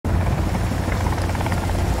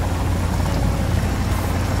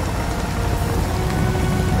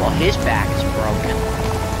his back is broken.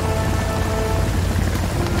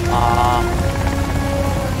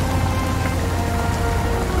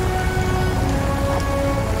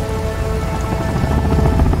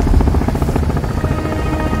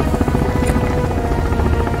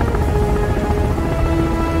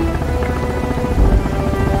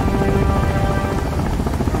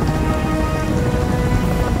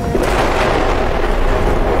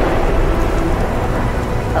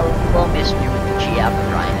 We'll miss you with the G-App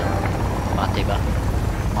Rhino. Mateba,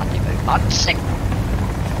 sick.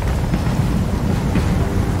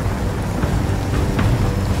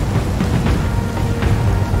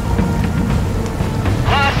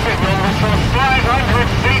 Hospital from 500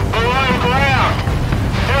 feet below ground.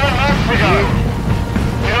 7 months ago.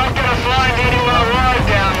 You're not gonna find anyone alive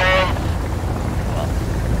down there. Well,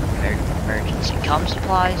 emergency comm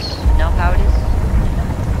supplies. You know how it is?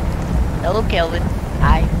 Hello, Kelvin.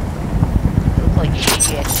 Hi. You look like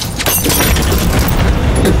shit.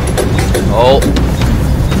 Oh,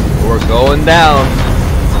 we're going down.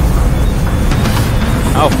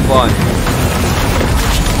 How fun.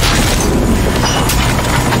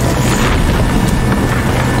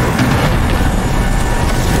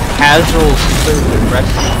 Casual search and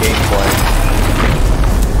rescue gameplay.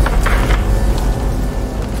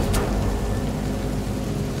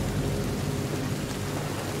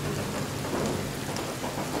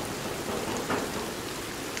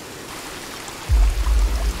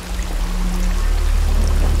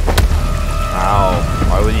 Ow,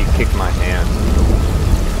 why would you kick my hand?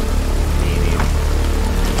 Meanie.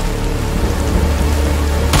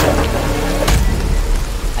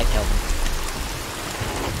 I killed him.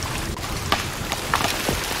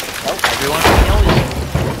 Oh, everyone we know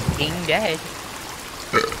is being dead.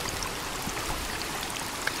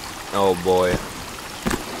 Oh boy.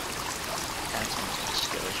 That sounds like a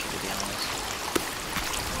skill issue, to be honest.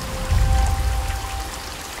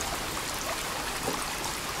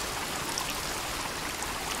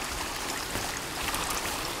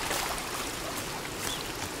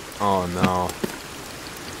 Oh no.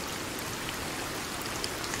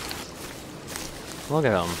 Look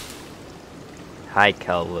at him. Hi,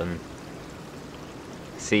 Kelvin.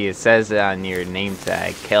 See, it says it on your name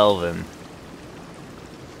tag, Kelvin.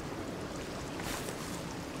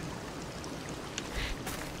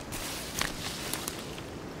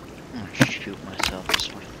 I'm gonna shoot myself, I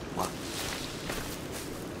swear to fuck.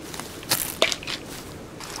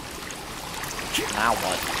 Now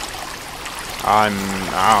what? I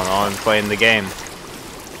don't know, I'm playing the game.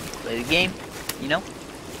 Play the game, you know?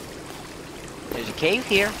 There's a cave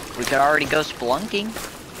here. We could already go spelunking.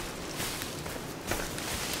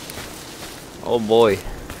 Oh boy.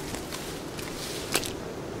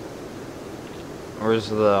 Where's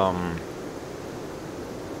the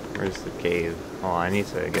cave? Oh, I need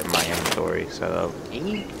to get my inventory set up.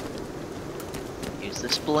 Hey. Here's the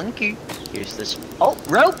spelunky. Here's this. Oh,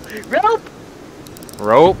 rope! Rope!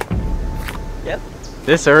 Rope? Yep.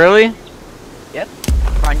 This early? Yep.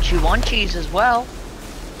 Crunchy munchies as well.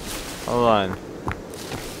 Hold on.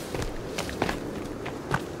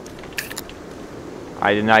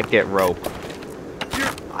 I did not get rope.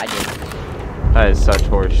 I did. That is such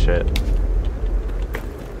horse shit.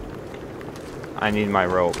 I need my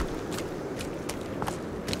rope.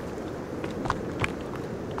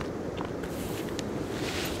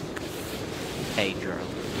 Pedro.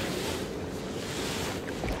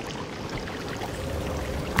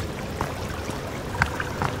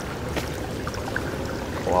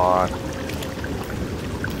 Cloth.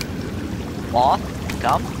 Moth,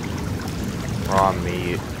 come. Raw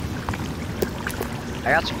meat.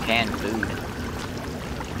 I got some canned food.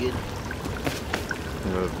 Good.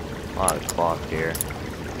 There's a lot of cloth here.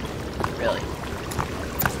 Really.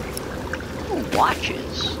 Ooh,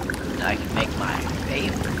 watches. I can make my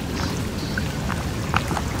favorites.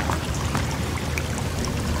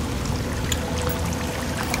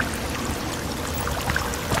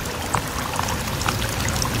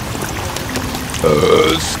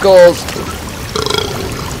 Skulls.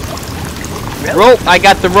 Really? Rope. I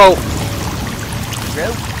got the rope.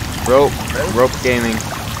 Rope. Rope. Rope gaming.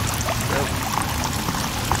 Rope.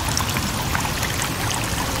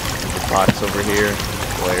 Box over here.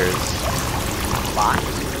 Players. Box.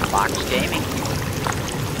 Box gaming.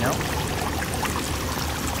 No.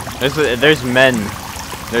 There's men.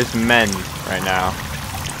 There's men right now.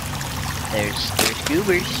 There's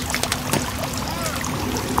goobers.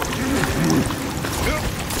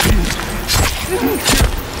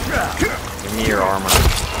 Give me your armor.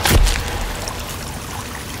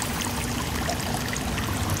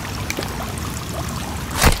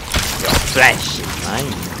 Your flesh is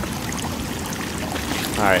mine.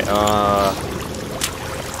 Alright,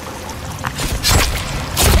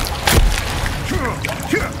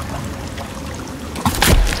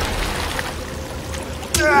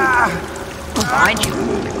 Behind you.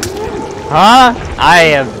 huh? I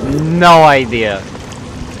have no idea.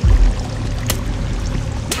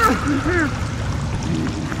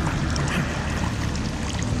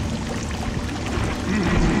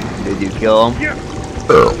 Did you kill him?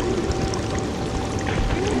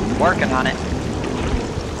 Working on it.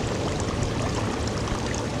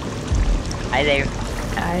 Hi there.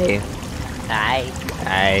 Hi. Hi.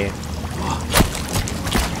 Hi.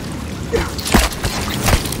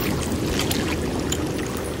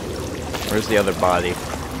 Where's the other body?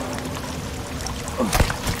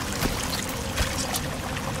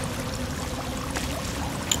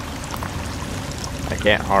 I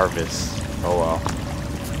can't harvest. Oh well.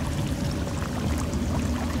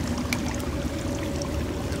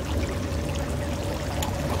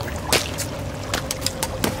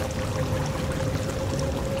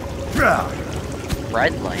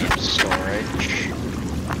 Red lamp storage.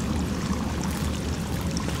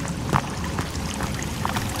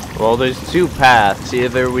 Well, there's two paths.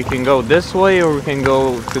 Either we can go this way or we can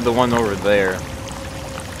go to the one over there.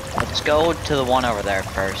 Let's go to the one over there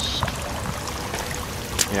first.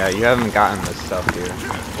 Yeah, you haven't gotten this stuff here.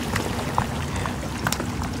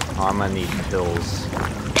 Oh, I'm gonna need pills.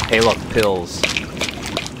 Hey, look, pills.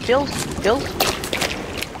 Pills? Pills?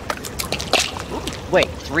 Wait,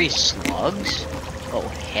 3 slugs? Oh,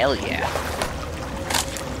 hell yeah.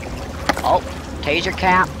 Oh, taser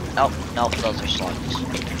cap. Oh, no, those are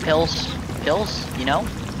slugs. Pills? Pills, you know?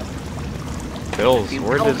 Pills?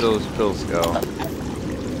 Where did those pills go?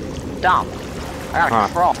 Dumb. I got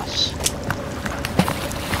a cross.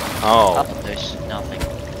 Oh, Oh, there's nothing.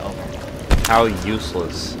 Over. how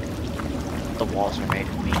useless. The walls are made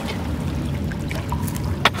of meat.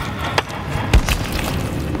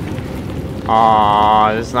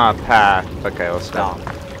 Aww, it's not a path. Okay, let's go. Dumb.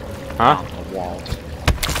 Huh? The walls.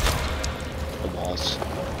 The walls.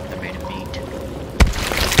 They're made of meat.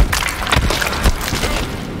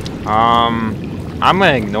 I'm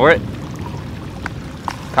gonna ignore it.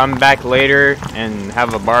 Come back later and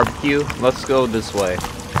have a barbecue. Let's go this way.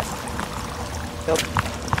 Nope.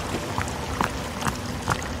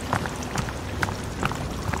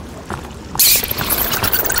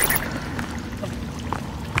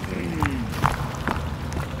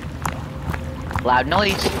 Loud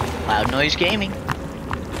noise. Loud noise gaming.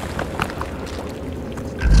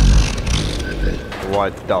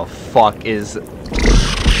 What the fuck is...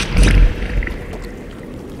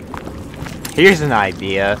 Here's an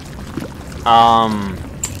idea.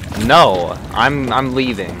 No. I'm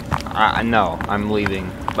leaving. No, I'm leaving.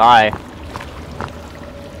 Bye.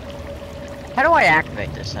 How do I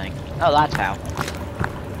activate this thing? Oh, that's how.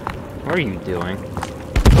 What are you doing?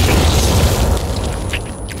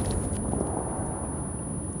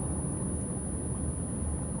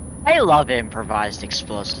 I love improvised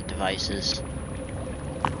explosive devices.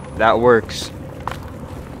 That works.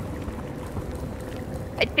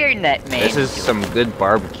 I turned that man. This is into some good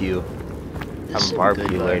barbecue. This Have is a some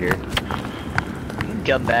barbecue good later.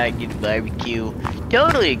 Come back, get a barbecue.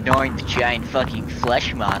 Totally ignoring the giant fucking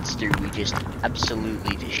flesh monster we just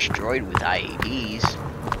absolutely destroyed with IEDs.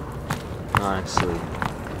 Honestly.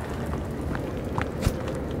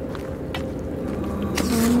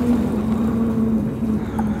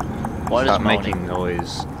 What Stop is making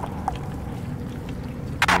noise.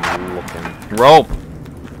 I'm looking. Rope!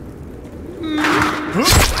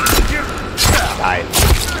 Die.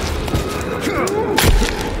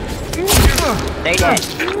 They dead.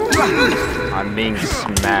 I'm being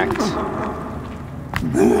smacked.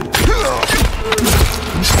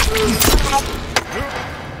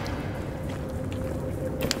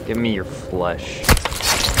 Give me your flesh.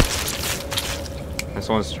 This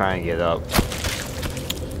one's trying to get up.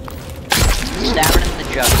 Stabbing in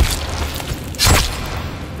the jug.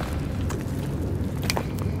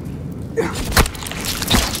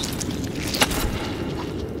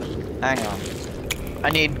 Hang on. I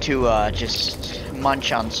need to just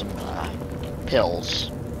munch on some pills.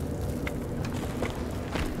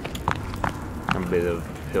 A bit of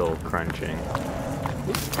pill crunching.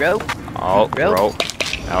 Rope, Oh, Rope. rope.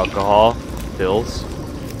 Alcohol. Pills.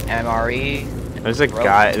 MRE. There's a Rope.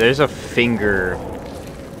 guy. There's a finger.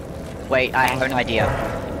 Wait, I have an idea.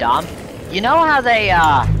 Dom, you know how they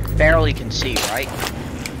barely can see, right?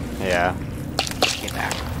 Yeah. Get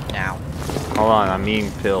back now. Hold on, I'm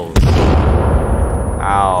eating pills.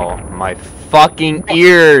 Ow, my fucking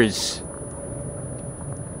ears!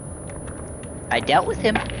 I dealt with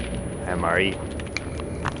him. MRE.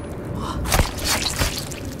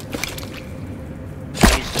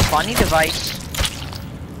 funny device.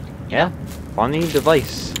 Yeah, funny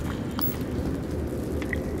device.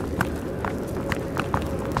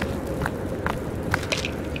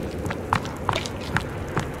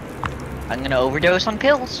 I'm gonna overdose on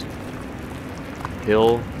pills.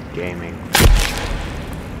 Pill gaming.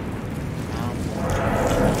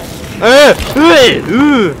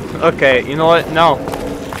 Okay, you know what? No.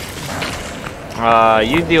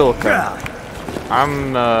 You deal with him.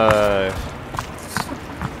 I'm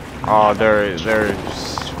oh,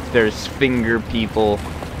 there's finger people.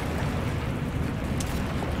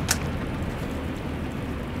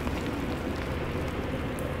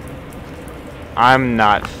 I'm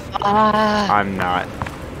not. I'm not.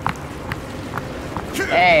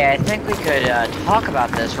 Hey, I think we could talk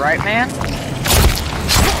about this, right, man?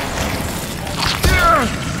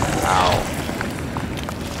 Ow.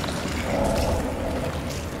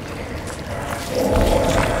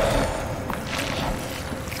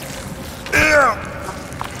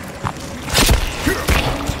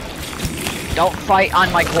 Don't fight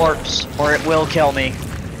on my corpse, or it will kill me.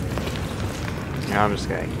 Now I'm just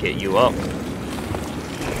gonna get you up.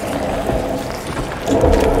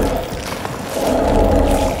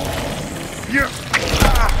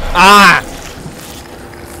 Ah!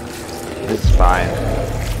 It's fine.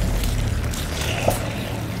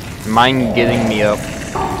 Mind getting me up?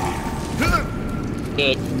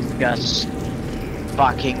 It just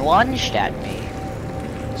fucking lunged at me.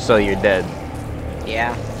 So you're dead.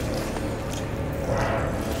 Yeah.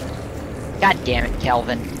 God damn it,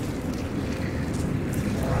 Kelvin.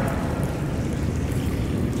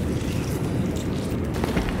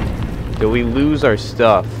 Do we lose our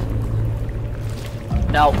stuff?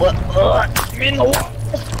 No, I'm in the wall.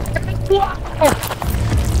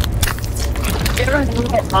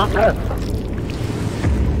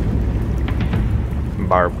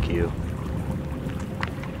 Barbecue.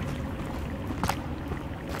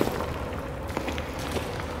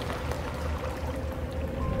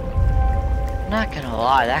 Not gonna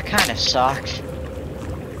lie, that kind of sucks.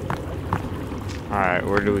 Alright,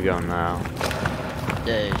 where do we go now?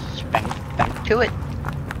 Back to it.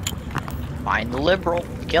 Find the liberal,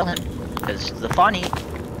 kill him, because the funny,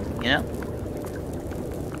 you know?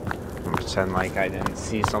 I'll pretend like I didn't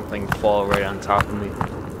see something fall right on top of me.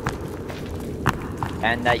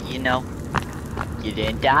 And that, you know, you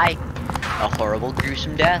didn't die a horrible,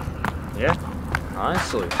 gruesome death. Yeah,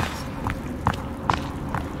 honestly.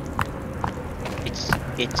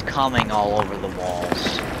 It's coming all over the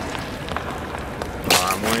walls.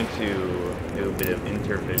 I'm going to do a bit of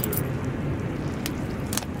intervision.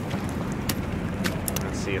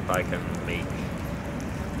 Let's see if I can make...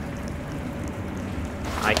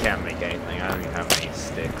 I can't make anything. I don't even have any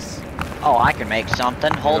sticks. Oh, I can make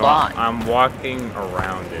something. Hold on. I'm walking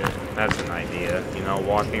around it. That's an idea. You know,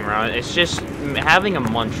 walking around it. It's just having a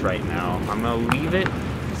munch right now. I'm gonna leave it.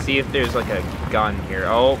 See if there's like a gun here.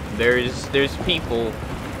 Oh, there's people.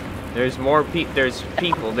 There's more people. There's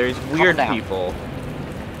people. There's weird people.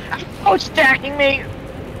 Oh, it's attacking me!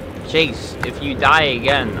 Chase, if you die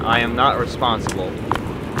again, I am not responsible.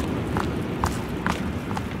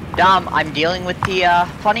 Dom, I'm dealing with the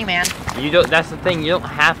funny man. You don't. That's the thing. You don't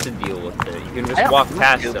have to deal with it. You can just walk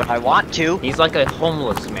past him. But I want to. He's like a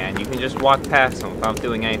homeless man. You can just walk past him without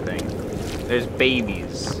doing anything. There's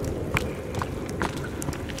babies.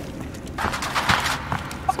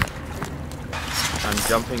 I'm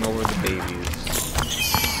jumping over the babies.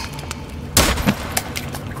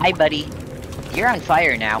 Hi, buddy. You're on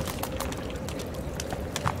fire now.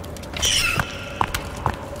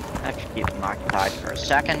 I should keep him occupied for a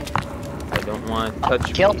second. I don't want to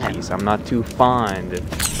touch killed babies. him. I'm not too fond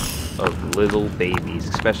of little babies,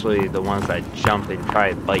 especially the ones that jump and try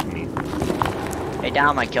to bite me. Hey,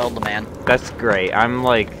 Dom, I killed the man. That's great. I'm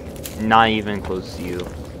like not even close to you.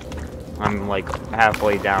 I'm like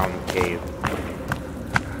halfway down the cave.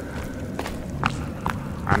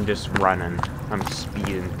 I'm just running. I'm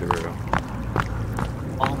speeding through.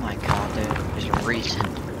 Oh my god, there's a reason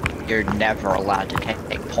you're never allowed to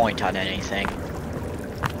take point on anything.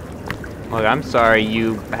 Look, I'm sorry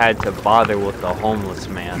you had to bother with a homeless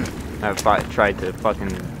man that tried to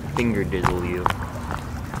fucking finger diddle you.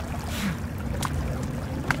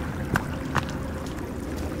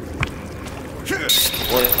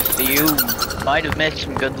 Well, you might have missed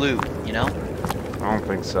some good loot, you know? I don't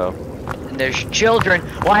think so. And there's children.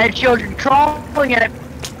 Why are children crawling at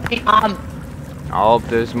me? Oh,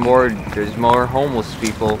 there's more homeless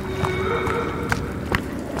people.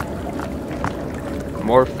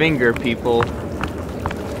 More finger people.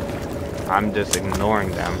 I'm just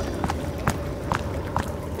ignoring them.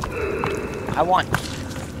 I want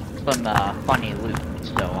some funny loot,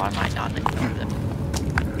 so I might not ignore them.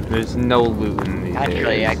 There's no loot in these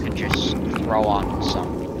Actually, I areas. could just throw on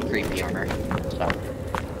some creepy armor. So.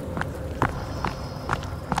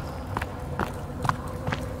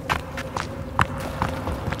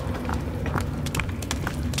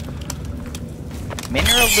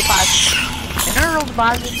 Mineral deposits. Mineral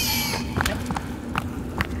deposits. Yep.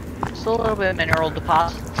 Just a little bit of mineral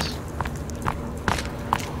deposits.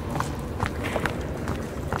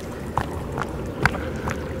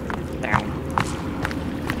 Down.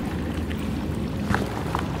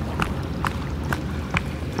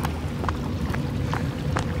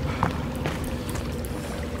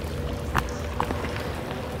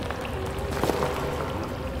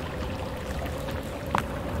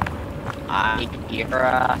 I hear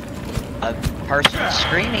a person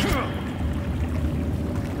screaming.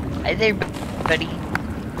 Hey there, buddy.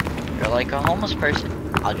 You're like a homeless person.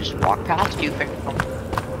 I'll just walk past you.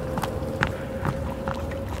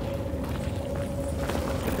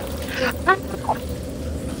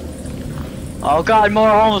 Oh god, more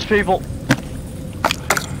homeless people.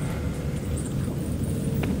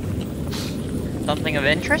 Something of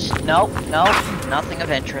interest? Nope, nope, nothing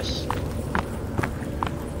of interest.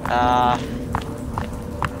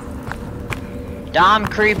 Dom,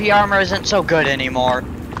 creepy armor isn't so good anymore.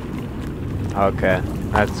 Okay,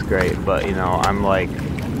 that's great, but you know, I'm like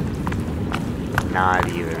not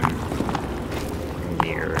even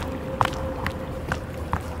near.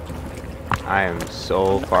 I am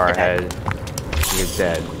so far ahead. You're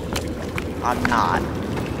dead. I'm not.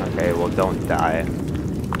 Okay, well don't die.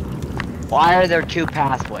 Why are there two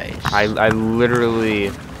pathways? I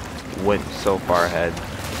literally went so far ahead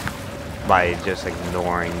by just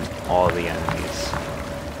ignoring all the enemies.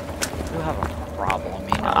 You have a problem,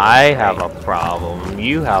 you know. I have a problem.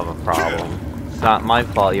 You have a problem. It's not my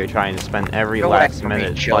fault you're trying to spend every Go away last from me,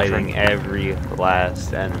 minute children. fighting every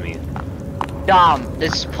last enemy. Dom,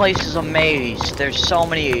 this place is a maze. There's so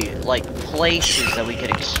many, like, places that we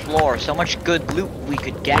could explore. So much good loot we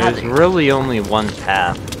could gather. There's really only one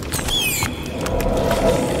path.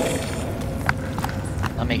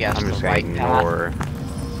 Let me guess, I'm the just gonna right path. ignore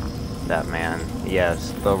that man.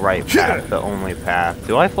 Yes, the right path, the only path.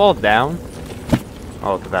 Do I fall down?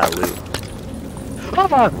 Oh, look at that loot. Oh,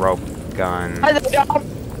 fuck. Rope gun. Hi there, Dom.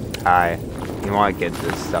 Hi. You want to get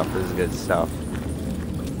this stuff. This is good stuff.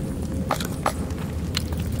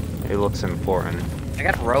 It looks important. I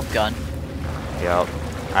got a rope gun. Yep.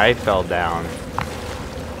 I fell down.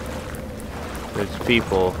 There's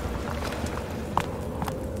people.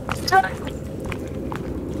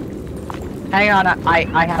 Hang on,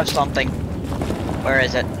 I have something. Where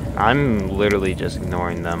is it? I'm literally just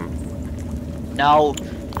ignoring them. No,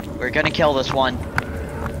 we're gonna kill this one.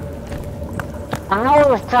 The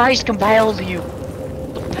power of Christ compels you.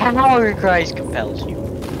 The power of Christ compels you.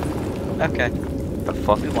 Okay, The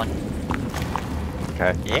fuck? we won.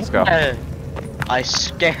 Okay, let's go. I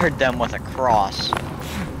scared them with a cross.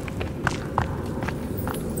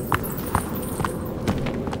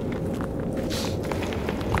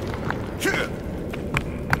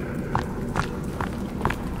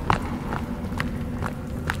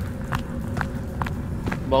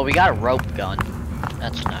 Well, we got a rope gun.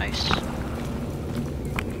 That's nice.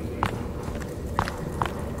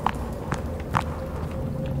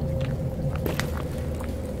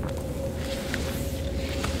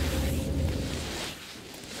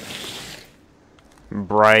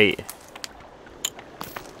 Bright.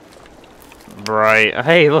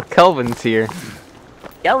 Hey, look, Kelvin's here.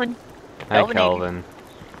 Kelvin. Hi, Kelvin, Kelvin.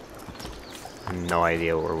 No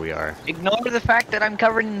idea where we are. Ignore the fact that I'm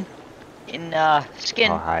covered in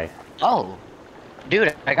skin. Oh, hi. Oh,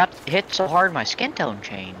 dude, I got hit so hard my skin tone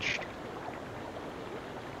changed.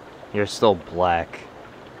 You're still black.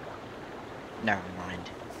 Never mind.